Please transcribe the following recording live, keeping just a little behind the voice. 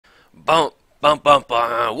Bump, bump, bump,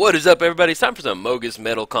 bump. What is up, everybody? It's time for some Mogis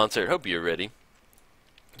Metal Concert. Hope you're ready.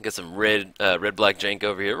 Got some red black jank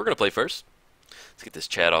over here. We're gonna play first. Let's get this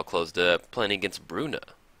chat all closed up. Playing against Bruna.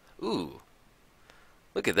 Ooh,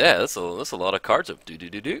 look at that. That's a lot of cards up. Do do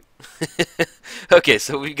do do. Okay,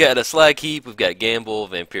 so we've got a Slag Heap. We've got Gamble,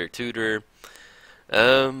 Vampiric Tutor.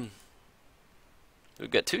 We've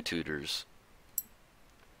got two tutors.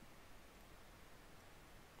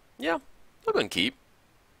 Yeah, we'll go and keep.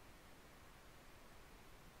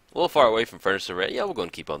 A little far away from Furnace Array. Yeah, we'll go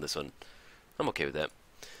and keep on this one. I'm okay with that.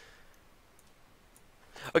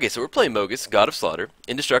 Okay, so we're playing Mogis, God of Slaughter.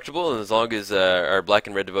 Indestructible, and as long as our black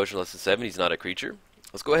and red devotion less than 7, he's not a creature.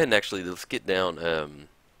 Let's go ahead and actually, let's get down, let's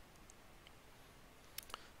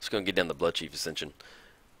go and get down the Blood Chief Ascension.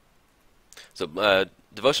 So,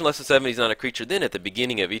 devotion less than 7, he's not a creature. Then, at the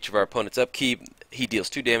beginning of each of our opponent's upkeep, he deals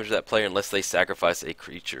 2 damage to that player unless they sacrifice a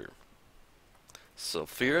creature.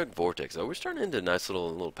 Sulfuric Vortex. Oh, we're starting into a nice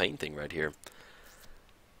little pain thing right here.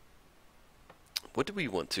 What do we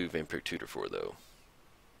want to Vampiric Tutor for, though?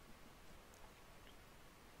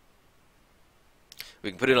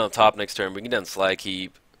 We can put it on top next turn. We can get down Slag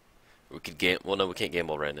Heap. We could well, no, we can't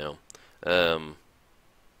gamble right now.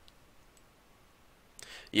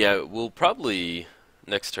 Yeah, we'll probably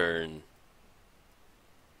next turn.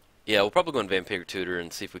 Yeah, we'll probably go on Vampiric Tutor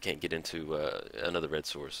and see if we can't get into another red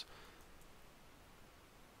source.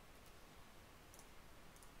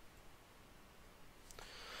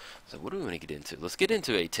 So what do we want to get into? Let's get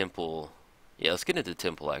into a temple. Yeah, let's get into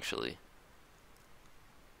temple actually.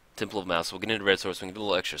 Temple of Mouse. We'll get into red source. We can get a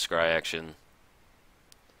little extra scry action.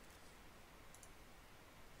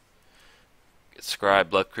 Get scry,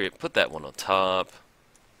 blood creep. Put that one on top.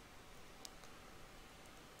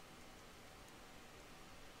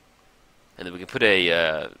 And then we can put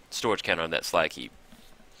a storage counter on that Slag Heap.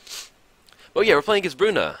 Oh yeah, we're playing against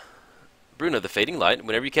Bruna. Bruna, the Fading Light.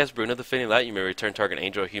 Whenever you cast Bruna, the Fading Light, you may return target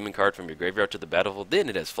angel or human card from your graveyard to the battlefield. Then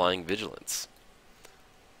it has Flying Vigilance.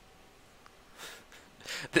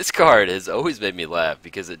 This card has always made me laugh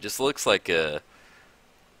because it just looks like a...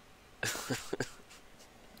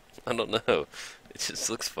 I don't know. It just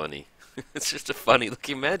looks funny. It's just a funny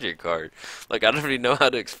looking magic card. Like, I don't really know how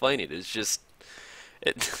to explain it. It's just...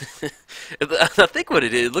 I think what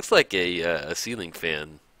it is, it looks like a ceiling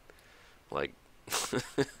fan. Like...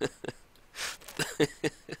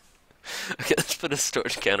 Okay, let's put a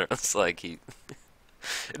storage counter on Slag Heap.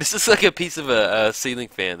 This is like a piece of a ceiling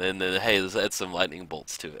fan, and then hey, let's add some lightning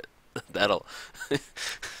bolts to it. That'll.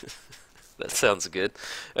 That sounds good.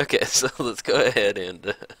 Okay, so let's go ahead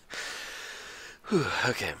and.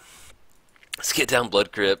 Okay, let's get down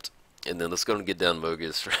Blood Crypt, and then let's go and get down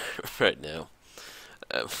Mogis right now.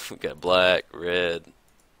 We've got black, red.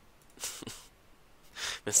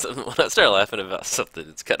 When I start laughing about something,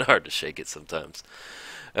 it's kind of hard to shake it sometimes.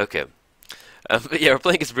 Okay. But yeah, we're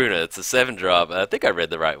playing against Bruna. It's a 7-drop. I think I read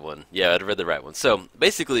the right one. Yeah, I read the right one. So,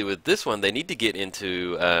 basically, with this one, they need to get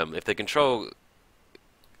into, if they control...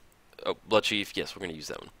 Oh, Blood Chief. Yes, we're going to use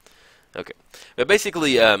that one. Okay. But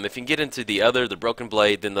basically, if you can get into the Broken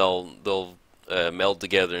Blade, then they'll meld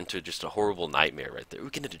together into just a horrible nightmare right there. We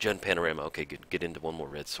get into Jund Panorama. Okay, good. Get into one more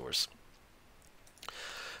red source.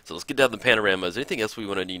 So let's get down the Panorama. Is there anything else we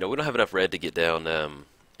want to, we don't have enough red to get down,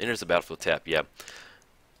 enters the battlefield tap, yeah.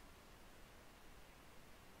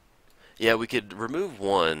 Yeah, we could remove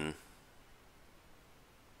one.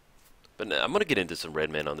 But no, I'm going to get into some red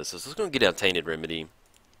men on this. So let's go and get down Tainted Remedy.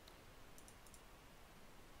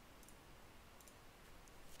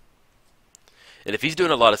 And if he's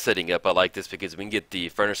doing a lot of setting up, I like this because we can get the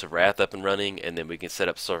Furnace of Wrath up and running, and then we can set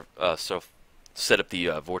up set up the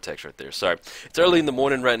vortex right there. Sorry, it's early in the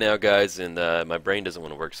morning right now, guys, and my brain doesn't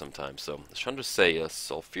want to work sometimes. So let's try to say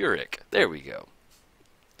sulfuric. There we go.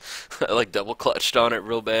 I like double clutched on it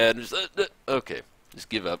real bad. Just, okay, just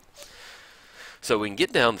give up. So we can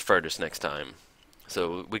get down the furnace next time.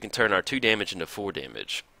 So we can turn our 2 damage into 4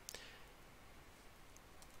 damage.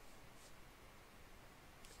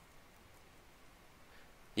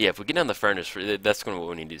 Yeah, if we get down the furnace, that's going to be what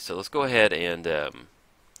we need to do. So let's go ahead and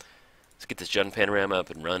let's get this Jund Panorama up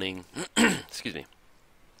and running. Excuse me.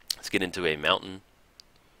 Let's get into a mountain.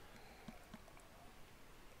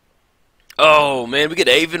 Oh, man, we get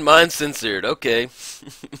Aven Mind Censored. Okay.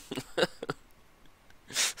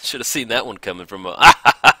 Should have seen that one coming from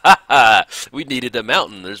a... We needed a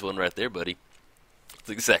mountain. There's one right there, buddy. That's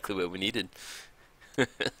exactly what we needed.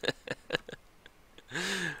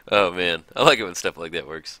 Oh, man. I like it when stuff like that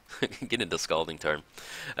works. Get into Scalding Tarn.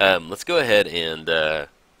 Let's go ahead and...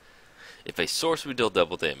 if a source would deal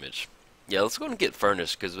double damage. Yeah, let's go and get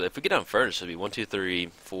Furnace, because if we get down Furnace, it'll be 1, 2, 3,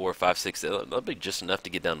 4, 5, 6. That'll be just enough to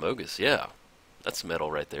get down Mogis. Yeah, that's metal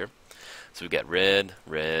right there. So we've got red,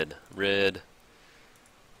 red, red,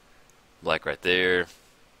 black right there.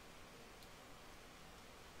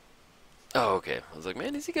 Oh, okay. I was like,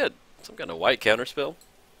 man, has he got some kind of white counterspell?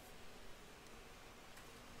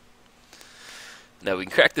 Now we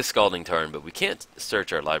can crack this Scalding Tarn, but we can't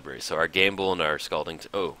search our library. So our Gamble and our Scalding...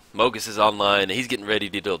 Oh, Mogis is online, and he's getting ready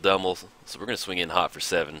to deal double. So we're going to swing in hot for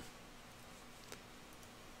 7.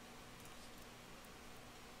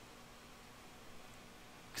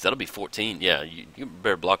 Because that'll be 14. Yeah, you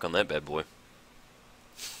better block on that bad boy.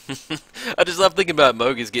 I just love thinking about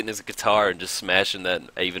Mogis getting his guitar and just smashing that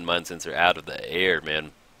Aven Mind Sensor out of the air,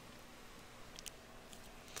 man.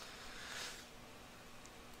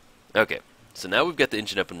 Okay. So now we've got the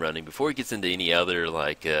engine up and running. Before he gets into any other,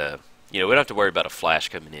 like, you know, we don't have to worry about a flash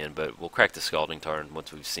coming in, but we'll crack the Scalding Tarn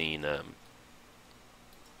once we've seen,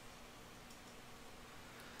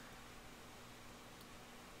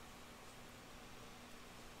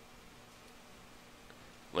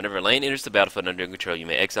 whenever a land enters the battlefield under your control, you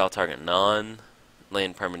may exile target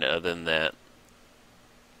non-land permanent other than that.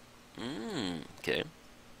 Okay.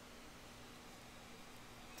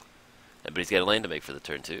 But he's got a land to make for the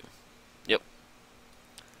turn, too. Yep.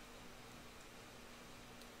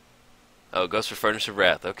 Oh, Ghost for Furnace of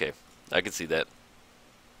Wrath. Okay. I can see that.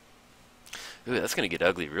 Ooh, that's going to get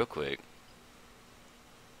ugly real quick.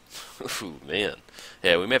 Ooh, man.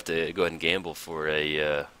 Yeah, we may have to go ahead and gamble for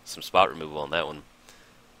a some spot removal on that one.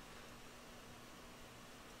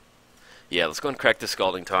 Yeah, let's go and crack the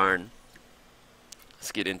Scalding Tarn.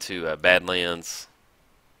 Let's get into Badlands.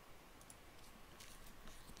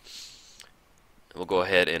 We'll go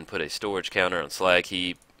ahead and put a storage counter on Slag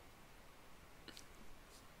Heap.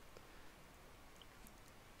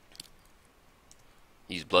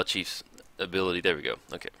 Use Blood Chief's ability. There we go.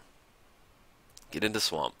 Okay. Get into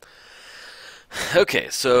Swamp. Okay,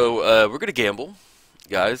 so we're going to gamble.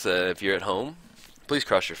 Guys, if you're at home, please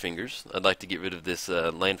cross your fingers. I'd like to get rid of this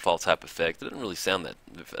landfall type effect. It doesn't really sound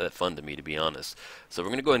that fun to me, to be honest. So we're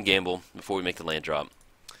going to go ahead and gamble before we make the land drop.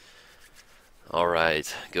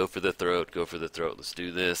 Alright, go for the throat, go for the throat. Let's do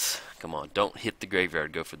this. Come on, don't hit the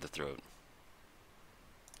graveyard, go for the throat.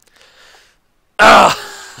 Ah!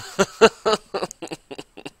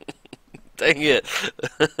 Dang it.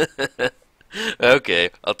 Okay,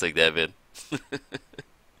 I'll take that, man.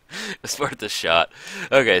 It's worth the shot.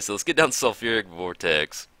 Okay, so let's get down Sulfuric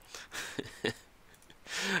Vortex.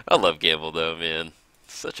 I love Gamble, though, man.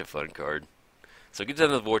 Such a fun card. So get down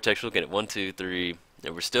to the Vortex, we're looking at 1, 2, 3,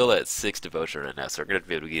 and we're still at 6 Devotion right now, so we're going to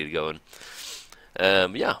be able to get it going.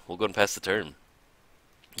 Yeah, we'll go and pass the turn.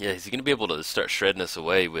 Yeah, he's going to be able to start shredding us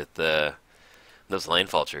away with those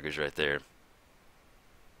landfall triggers right there.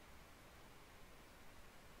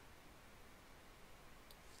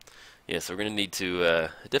 Yeah, so we're going to need to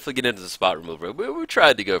definitely get into the spot removal. We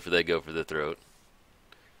tried to go for the throat.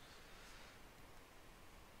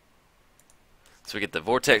 So we get the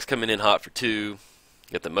Vortex coming in hot for 2.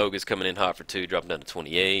 Got the Mogis coming in hot for 2, dropping down to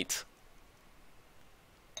 28.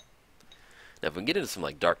 Now if we can get into some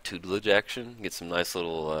like Dark Tutelage action, get some nice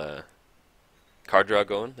little card draw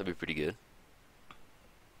going, that'd be pretty good.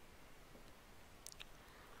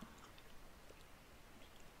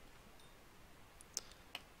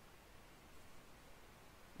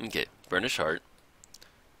 Okay, Burnish Heart.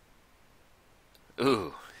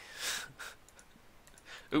 Ooh.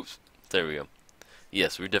 Oops, there we go.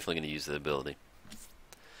 Yes, we're definitely going to use the ability.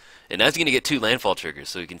 And now he's going to get 2 landfall triggers,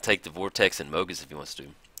 so he can take the Vortex and Mogis if he wants to.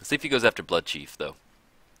 Let's see if he goes after Blood Chief, though.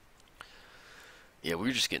 Yeah,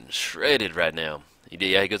 we're just getting shredded right now.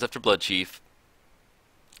 Yeah, he goes after Blood Chief.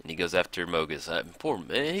 And he goes after Mogis. Poor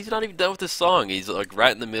man, he's not even done with this song. He's like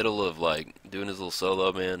right in the middle of like doing his little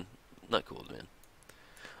solo, man. Not cool, man.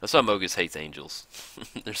 That's why Mogis hates angels.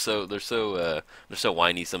 they're so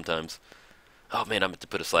whiny sometimes. Oh man, I meant to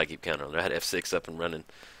put a Slag Heap counter on there. I had F6 up and running.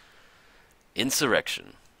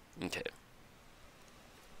 Insurrection. Okay.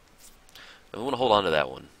 I want to hold on to that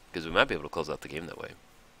one because we might be able to close out the game that way.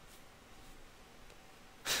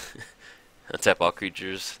 Untap all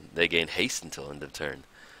creatures. They gain haste until end of turn.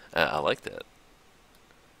 I like that.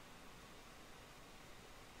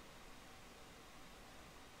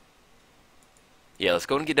 Yeah, let's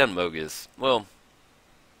go and get down Mogis. Well,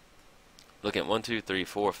 look at 1, 2, 3,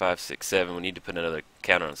 4, 5, 6, 7. We need to put another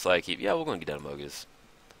counter on Slag Heap. Yeah, we're going to get down Mogis.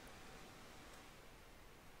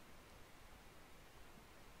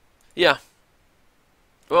 Yeah.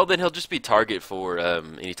 Well, then he'll just be target for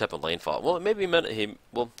any type of landfall. Well, maybe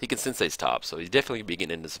he can Sensei's top, so he's definitely be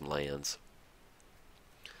getting into some lands.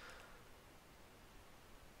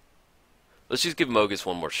 Let's just give Mogis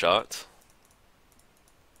one more shot.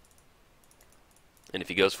 And if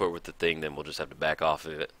he goes for it with the thing, then we'll just have to back off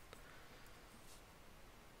of it.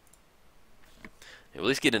 We'll at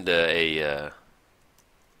least get into a...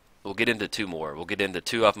 we'll get into 2 more. We'll get into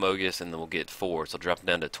 2 off Mogis, and then we'll get 4. So drop him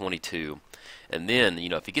down to 22. And then, you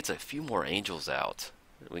know, if he gets a few more angels out,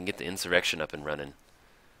 we can get the insurrection up and running.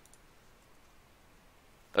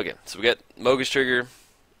 Okay, so we got Mogis trigger.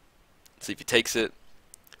 Let's see if he takes it.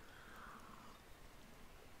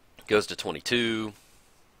 Goes to 22.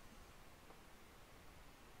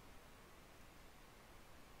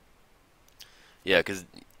 Yeah, because...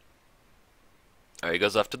 Alright, he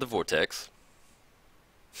goes off to the Vortex.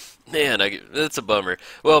 Man, that's a bummer.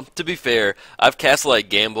 Well, to be fair, I've cast like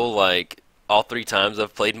Gamble like all 3 times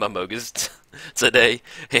I've played my Mogis today,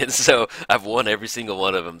 and so I've won every single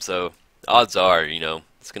one of them. So odds are, you know,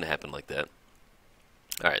 it's gonna happen like that.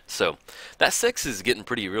 All right, so that 6 is getting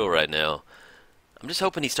pretty real right now. I'm just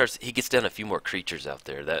hoping he gets down a few more creatures out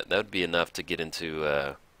there. That would be enough to get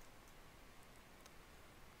into.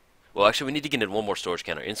 Well, actually, we need to get into 1 more storage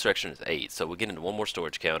counter. Insurrection is 8, so we'll get into 1 more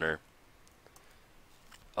storage counter.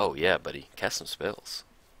 Oh yeah, buddy, cast some spells.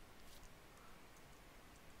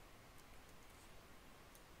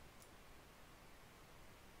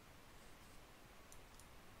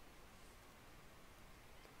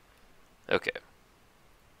 Okay.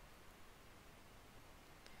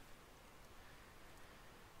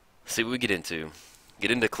 See what we get into.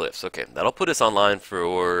 Get into Cliffs. Okay, that'll put us online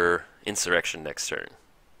for Insurrection next turn.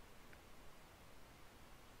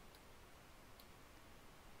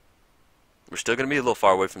 We're still going to be a little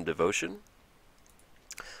far away from Devotion.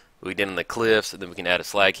 We get in the Cliffs, and then we can add a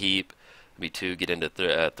Slag Heap. It'll be 2, get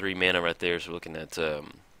into 3 mana right there. So we're looking at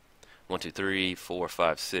 1, 2, 3, 4,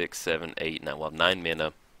 5, 6, 7, 8, 9. Well, 9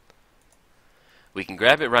 mana. We can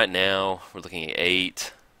grab it right now. We're looking at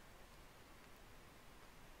 8,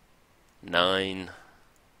 9.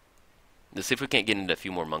 Let's see if we can't get into a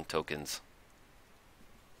few more monk tokens.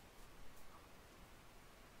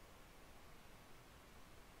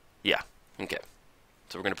 Yeah, okay.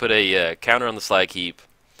 So we're going to put a counter on the Slag Heap.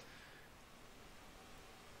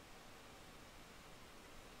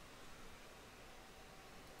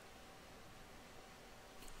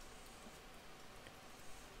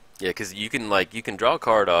 Yeah, because you can draw a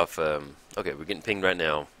card off. Okay, we're getting pinged right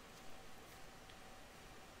now.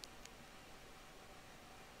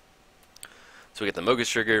 So we get the Mogis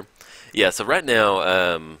trigger. Yeah, so right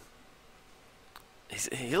now,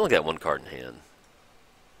 he only got 1 card in hand.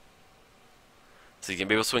 So you can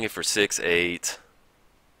be able to swing it for 6, 8,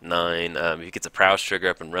 9. If he gets a Prowess trigger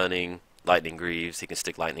up and running, Lightning Greaves, he can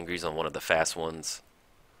stick Lightning Greaves on one of the fast ones.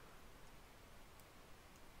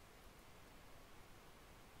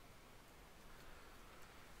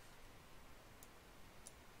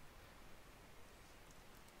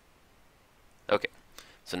 Okay,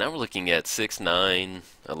 so now we're looking at 6, 9,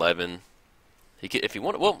 11. He could, if he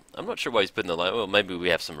wanted, well, I'm not sure why he's putting the line. Well, maybe we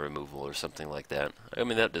have some removal or something like that. I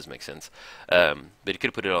mean, that does make sense. But he could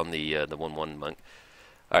have put it on the 1/1 monk.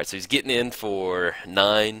 All right, so he's getting in for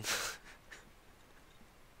 9.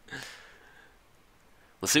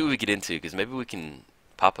 Let's see what we get into, because maybe we can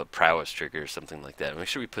pop a Prowess trigger or something like that. Make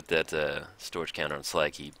sure we put that storage counter on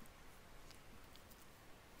Slag Heap.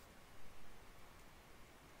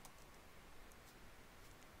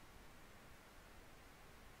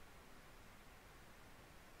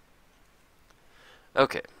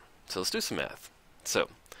 Okay, so let's do some math. So,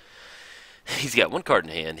 he's got 1 card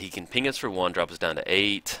in hand. He can ping us for 1, drop us down to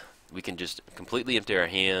 8. We can just completely empty our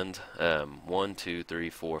hand. 1, 2, 3,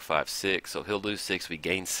 4, 5, 6. So he'll lose 6, we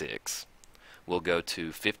gain 6. We'll go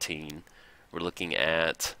to 15. We're looking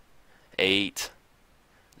at 8,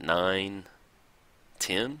 9,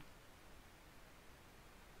 10.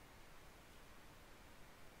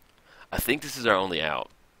 I think this is our only out.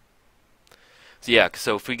 So yeah,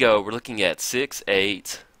 so if we go, we're looking at 6,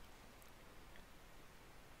 8,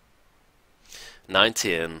 9,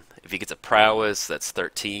 10. If he gets a Prowess, that's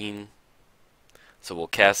 13. So we'll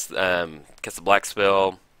cast the black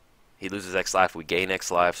spell. He loses X life, we gain X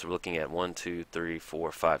life. So we're looking at 1, 2, 3,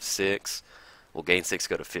 4, 5, 6. We'll gain 6,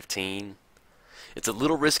 go to 15. It's a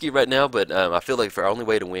little risky right now, but I feel like our only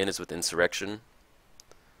way to win is with Insurrection.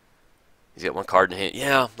 He's got 1 card in hand.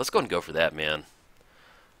 Yeah, let's go and go for that, man.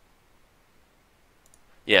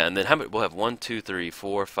 Yeah, and then how many? We'll have 1, 2, 3,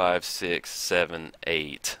 4, 5, 6, 7,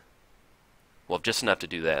 8. We'll have just enough to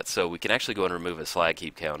do that. So we can actually go and remove a Slag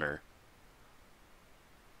Heap counter.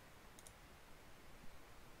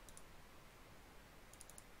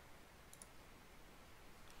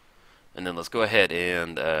 And then let's go ahead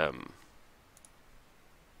and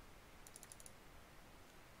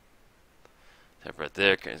Tap right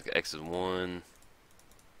there. X is 1.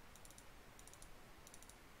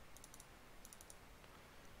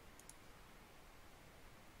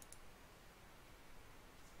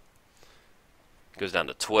 Goes down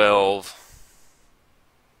to 12.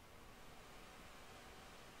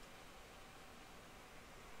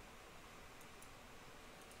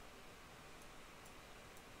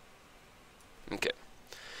 Okay.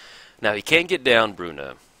 Now he can't get down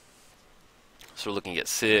Bruna. So we're looking at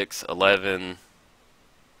 6, 11.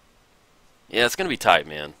 Yeah, it's going to be tight,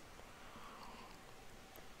 man.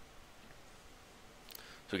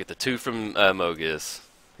 So we get the 2 from Mogis.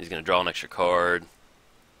 He's going to draw an extra card.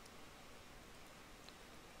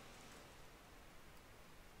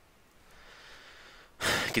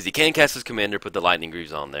 Because he can cast his commander, put the lightning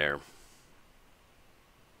greaves on there.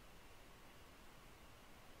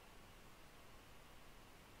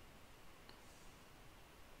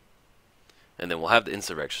 And then we'll have the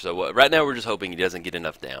insurrection. So right now we're just hoping he doesn't get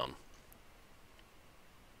enough down.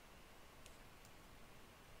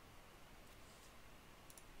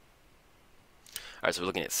 Alright, so we're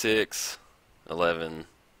looking at 6, 11,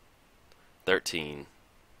 13,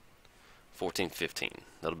 14, 15.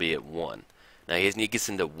 That'll be at 1. Now he gets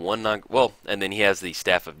into 1 non... Well, and then he has the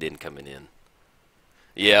Staff of Din coming in.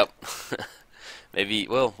 Yep. Maybe,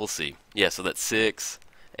 well, we'll see. Yeah, so that's 6,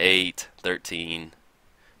 8, 13,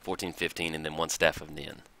 14, 15, and then 1 Staff of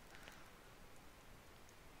Din.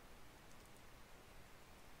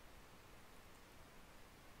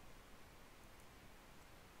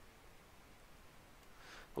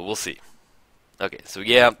 But we'll see. Okay, so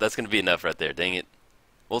yeah, that's going to be enough right there. Dang it.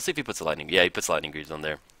 We'll see if he puts the lightning. Yeah, he puts lightning greaves on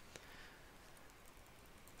there.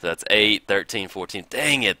 So that's 8, 13, 14.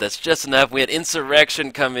 Dang it, that's just enough. We had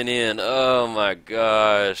insurrection coming in. Oh my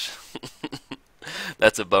gosh.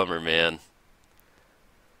 That's a bummer, man.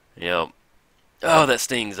 Yep. Oh, that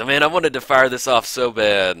stings. I mean, I wanted to fire this off so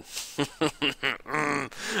bad.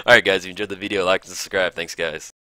 Alright, guys, if you enjoyed the video, like and subscribe. Thanks, guys.